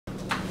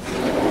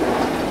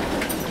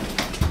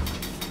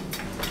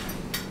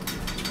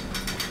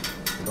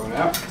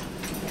Yep.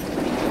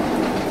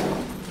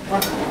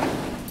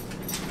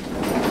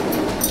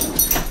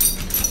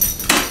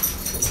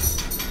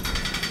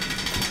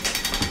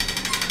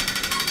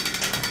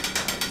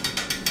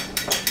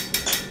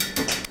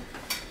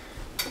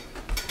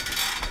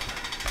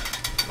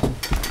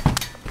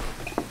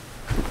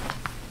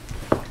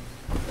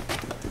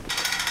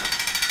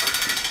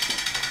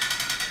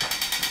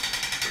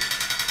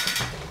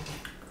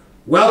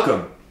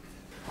 Welcome.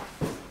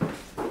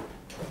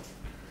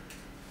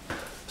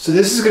 So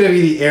this is going to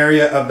be the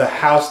area of the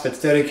house that's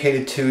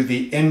dedicated to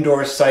the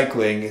indoor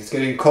cycling. It's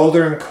getting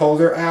colder and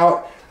colder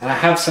out, and I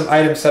have some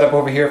items set up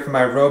over here for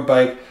my road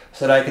bike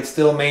so that I could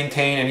still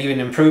maintain and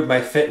even improve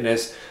my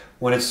fitness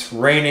when it's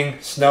raining,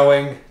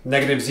 snowing,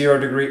 -0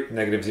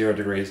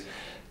 degrees,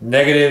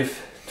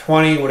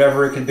 -20,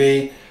 whatever it could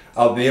be.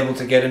 I'll be able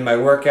to get in my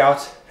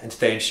workouts and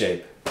stay in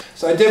shape.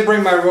 So I did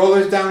bring my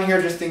rollers down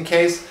here just in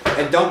case.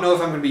 I don't know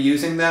if I'm going to be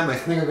using them. I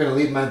think I'm going to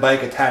leave my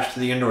bike attached to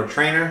the indoor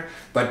trainer,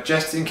 but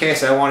just in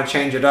case I want to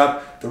change it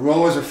up. The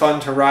rollers are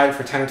fun to ride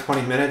for 10 or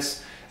 20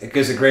 minutes. It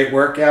gives a great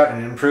workout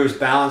and it improves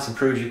balance,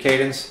 improves your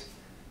cadence.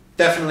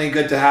 Definitely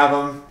good to have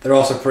them. They're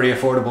also pretty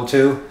affordable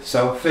too,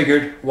 so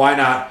figured why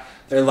not.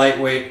 They're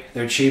lightweight,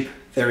 they're cheap,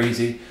 they're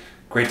easy.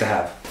 Great to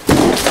have.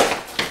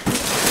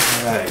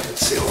 Alright,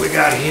 let's see what we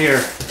got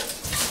here.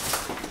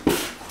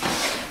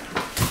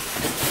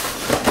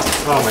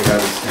 Oh my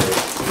god, it's heavy.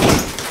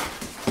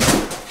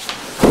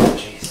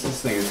 Jeez,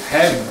 this thing is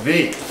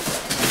heavy.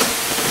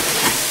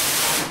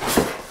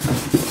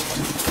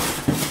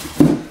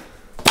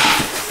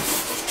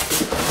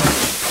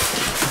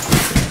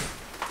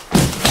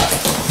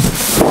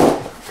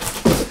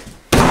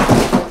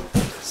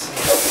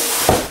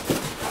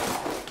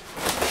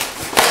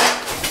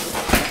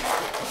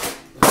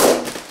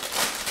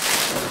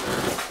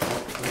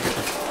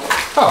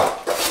 Oh.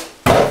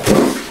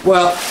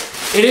 Well,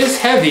 it is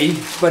heavy,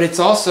 but it's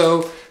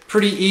also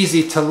pretty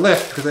easy to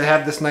lift because they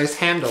have this nice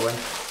handle. And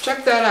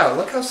check that out,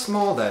 look how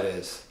small that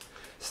is.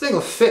 This thing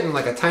will fit in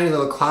like a tiny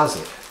little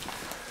closet.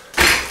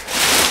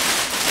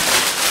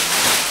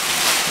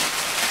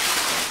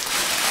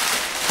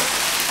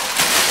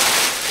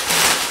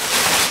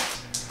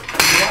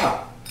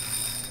 Wow.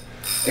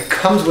 It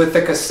comes with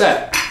the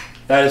cassette.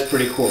 That is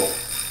pretty cool.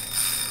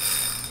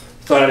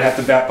 Thought I'd have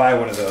to buy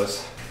one of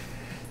those.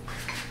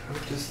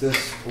 What is this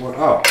for?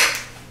 Oh.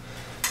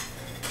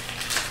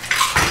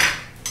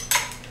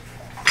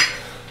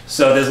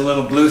 So there's a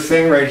little blue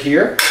thing right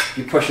here.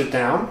 You push it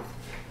down.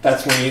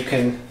 That's when you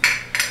can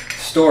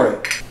store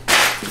it.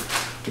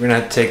 We're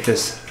gonna have to take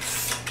this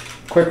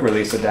quick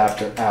release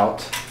adapter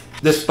out.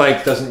 This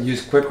bike doesn't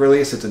use quick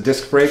release. It's a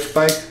disc brake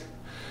bike.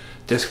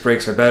 Disc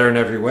brakes are better in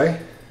every way.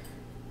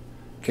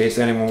 In case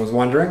anyone was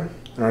wondering.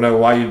 I don't know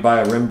why you'd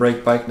buy a rim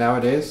brake bike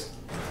nowadays.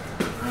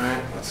 All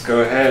right, let's go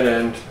ahead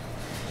and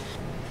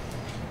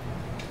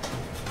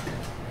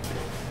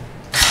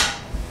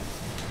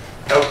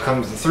out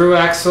comes the through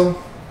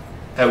axle.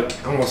 Out,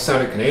 almost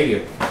sounded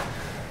Canadian.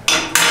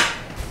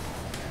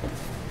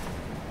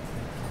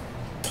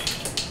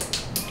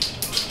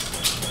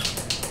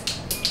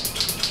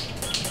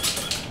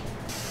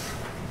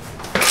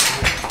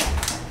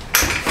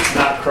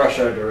 Not crush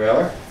our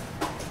derailleur.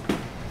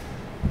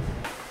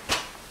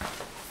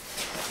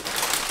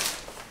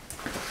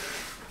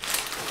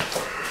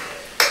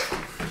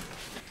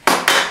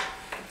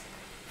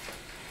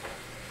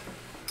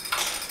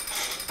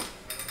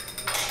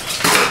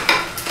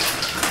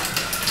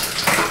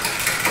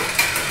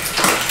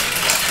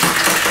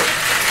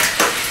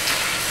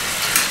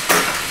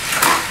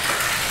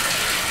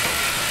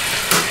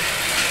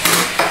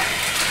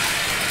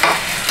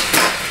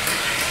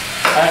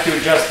 I have to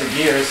adjust the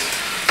gears.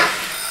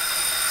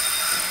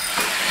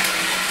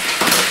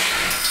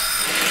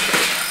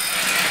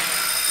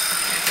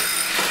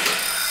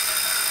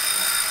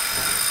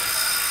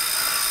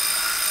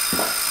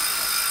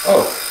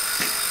 Oh,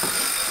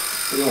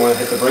 we don't want to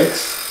hit the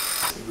brakes.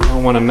 We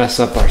don't want to mess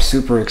up our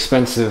super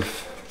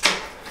expensive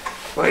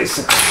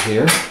bicycle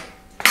here.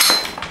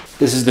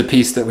 This is the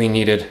piece that we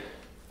needed.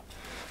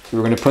 So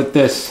we're going to put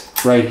this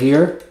right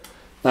here.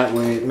 That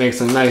way it makes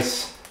a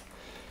nice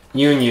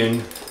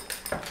union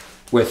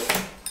with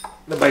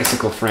the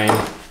bicycle frame.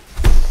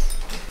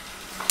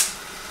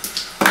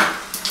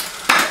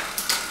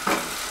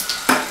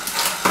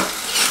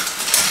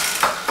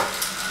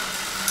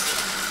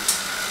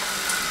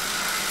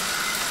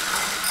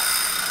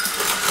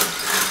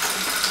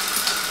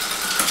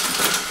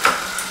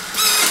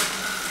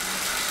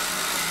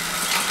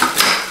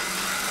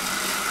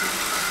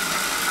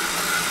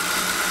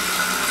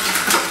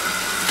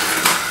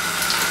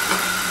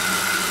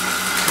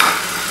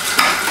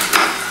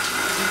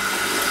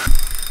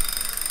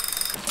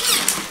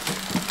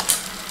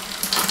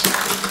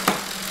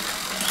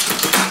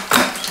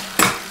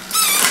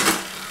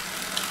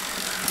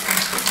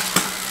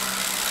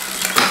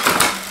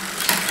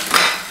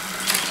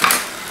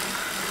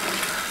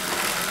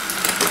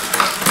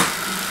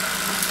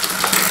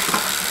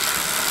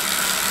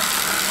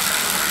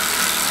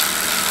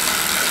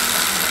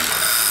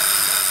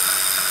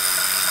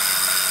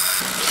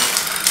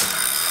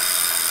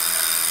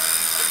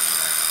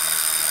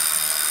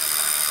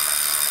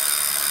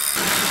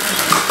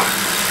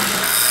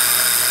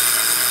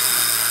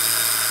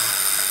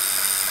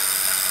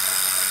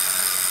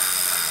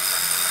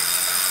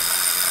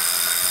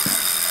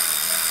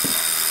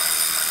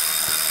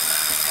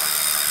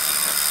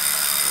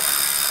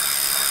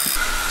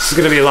 This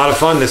is gonna be a lot of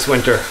fun this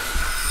winter.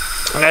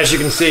 And as you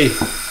can see,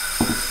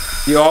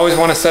 you always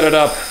wanna set it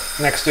up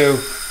next to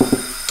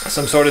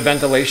some sort of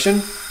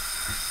ventilation.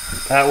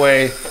 That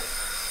way,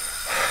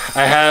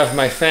 I have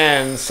my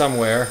fan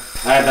somewhere.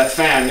 I have that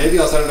fan. Maybe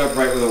I'll set it up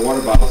right where the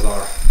water bottles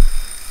are.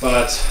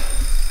 But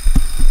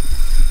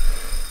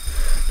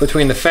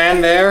between the fan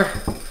there,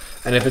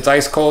 and if it's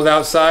ice cold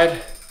outside,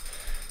 it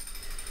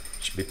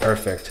should be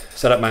perfect.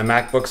 Set up my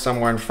MacBook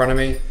somewhere in front of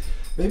me.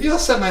 Maybe I'll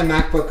set my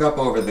MacBook up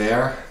over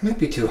there. It might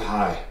be too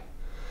high.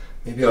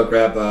 Maybe I'll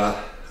grab,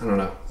 I don't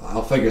know.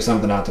 I'll figure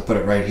something out to put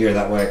it right here.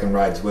 That way I can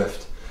ride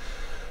Zwift.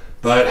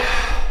 But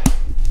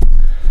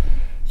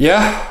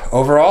yeah,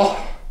 overall,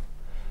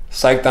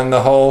 psyched on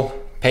the whole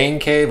pain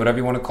cave, whatever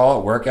you want to call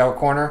it, workout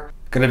corner.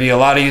 Gonna be a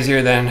lot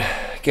easier than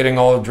getting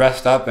all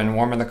dressed up and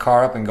warming the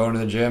car up and going to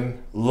the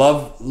gym.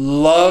 Love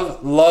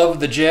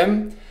the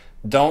gym.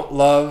 Don't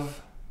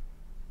love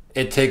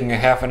it taking a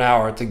half an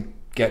hour to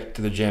get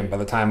to the gym. By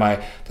the time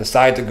I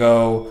decide to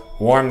go,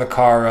 warm the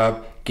car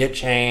up, get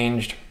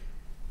changed,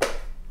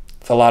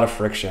 it's a lot of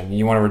friction.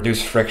 You want to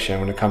reduce friction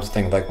when it comes to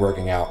things like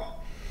working out.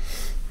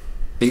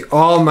 The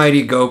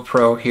almighty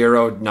GoPro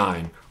Hero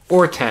 9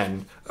 or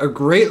 10. A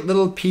great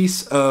little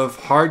piece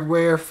of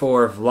hardware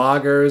for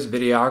vloggers,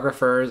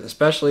 videographers,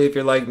 especially if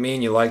you're like me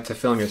and you like to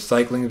film your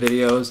cycling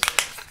videos.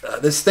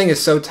 This thing is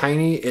so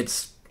tiny,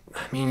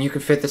 I mean, you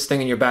can fit this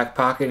thing in your back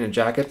pocket, in a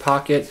jacket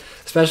pocket,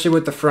 especially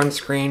with the front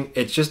screen.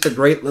 It's just a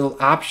great little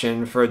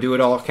option for a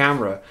do-it-all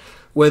camera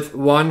with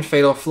one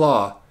fatal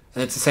flaw,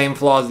 and it's the same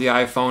flaw as the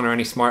iPhone or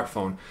any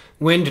smartphone.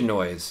 Wind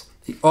noise.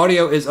 The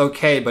audio is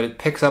okay, but it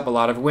picks up a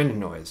lot of wind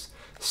noise.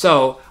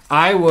 So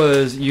I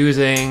was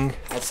using,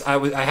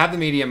 I have the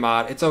media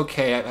mod. It's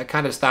okay. I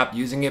kind of stopped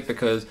using it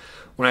because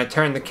when I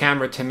turn the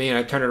camera to me and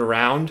I turn it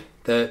around,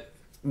 the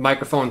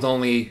microphone's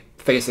only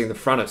facing the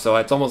front of it. So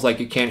it's almost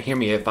like you can't hear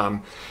me if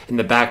I'm in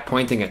the back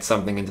pointing at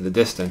something into the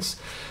distance.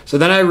 So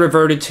then I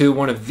reverted to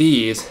one of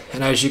these,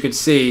 and as you could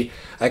see,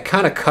 I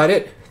kind of cut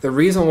it. The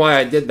reason why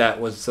I did that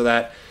was so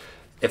that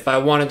if I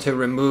wanted to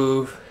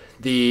remove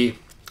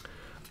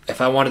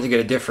if I wanted to get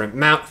a different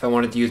mount, if I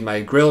wanted to use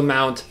my grill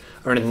mount,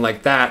 or anything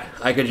like that,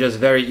 I could just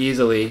very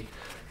easily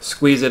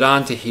squeeze it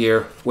onto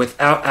here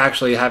without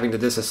actually having to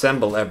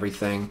disassemble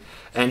everything.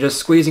 And just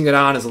squeezing it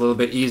on is a little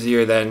bit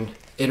easier than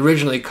it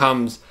originally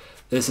comes.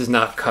 This is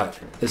not cut.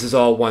 This is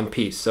all one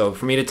piece. So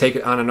for me to take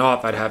it on and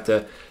off, I'd have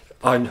to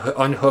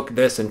unhook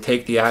this and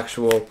take the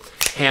actual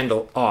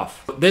handle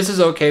off. This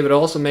is okay, but it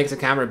also makes the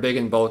camera big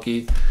and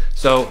bulky.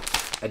 So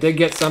I did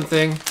get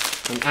something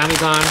from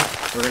Amazon.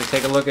 We're gonna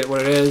take a look at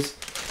what it is.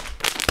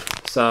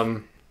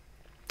 Some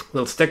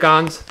little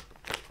stick-ons.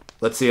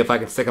 Let's see if I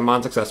can stick them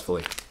on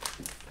successfully.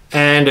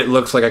 And it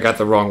looks like I got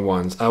the wrong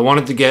ones. I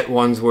wanted to get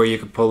ones where you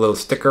could put a little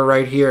sticker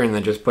right here and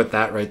then just put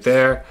that right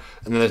there.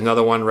 And then there's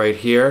another one right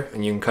here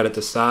and you can cut it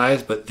to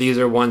size. But these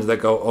are ones that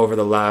go over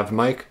the lav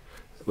mic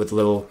with a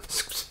little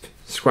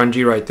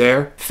scrunchie right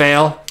there.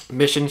 Fail.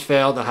 Mission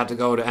failed. I'll have to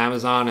go to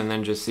Amazon and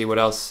then just see what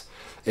else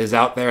is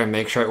out there and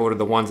make sure I order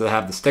the ones that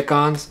have the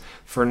stick-ons.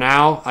 For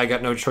now, I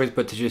got no choice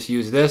but to just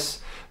use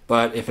this.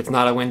 But if it's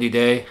not a windy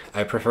day,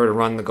 I prefer to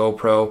run the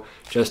GoPro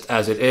just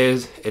as it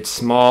is. It's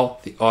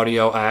small. The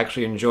audio, I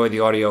actually enjoy the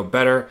audio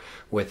better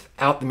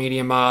without the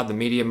media mod. The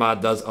media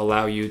mod does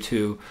allow you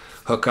to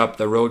hook up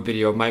the Rode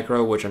Video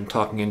Micro, which I'm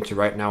talking into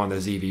right now on the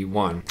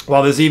ZV-1.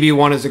 While the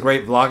ZV-1 is a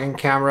great vlogging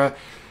camera,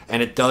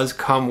 and it does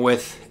come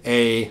with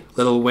a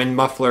little wind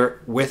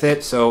muffler with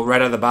it, so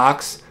right out of the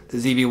box, the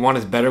ZV-1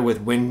 is better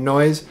with wind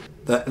noise.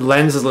 The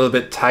lens is a little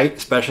bit tight,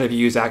 especially if you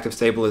use active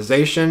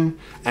stabilization,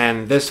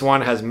 and this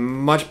one has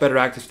much better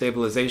active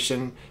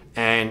stabilization,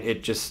 and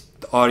the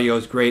audio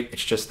is great.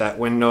 It's just that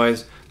wind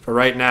noise. For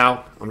right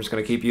now, I'm just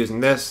going to keep using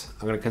this.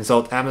 I'm going to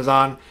consult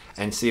Amazon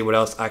and see what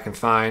else I can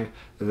find.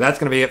 That's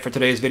going to be it for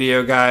today's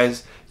video,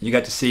 guys. You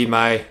got to see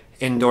my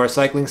indoor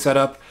cycling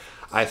setup.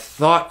 I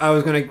thought I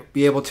was going to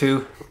be able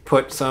to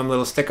put some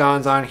little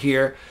stick-ons on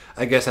here.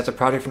 I guess that's a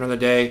project for another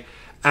day.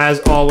 As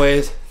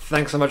always,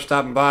 thanks so much for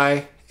stopping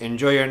by.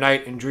 Enjoy your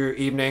night, enjoy your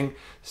evening.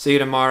 See you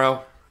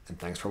tomorrow, and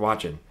thanks for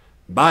watching.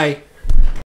 Bye.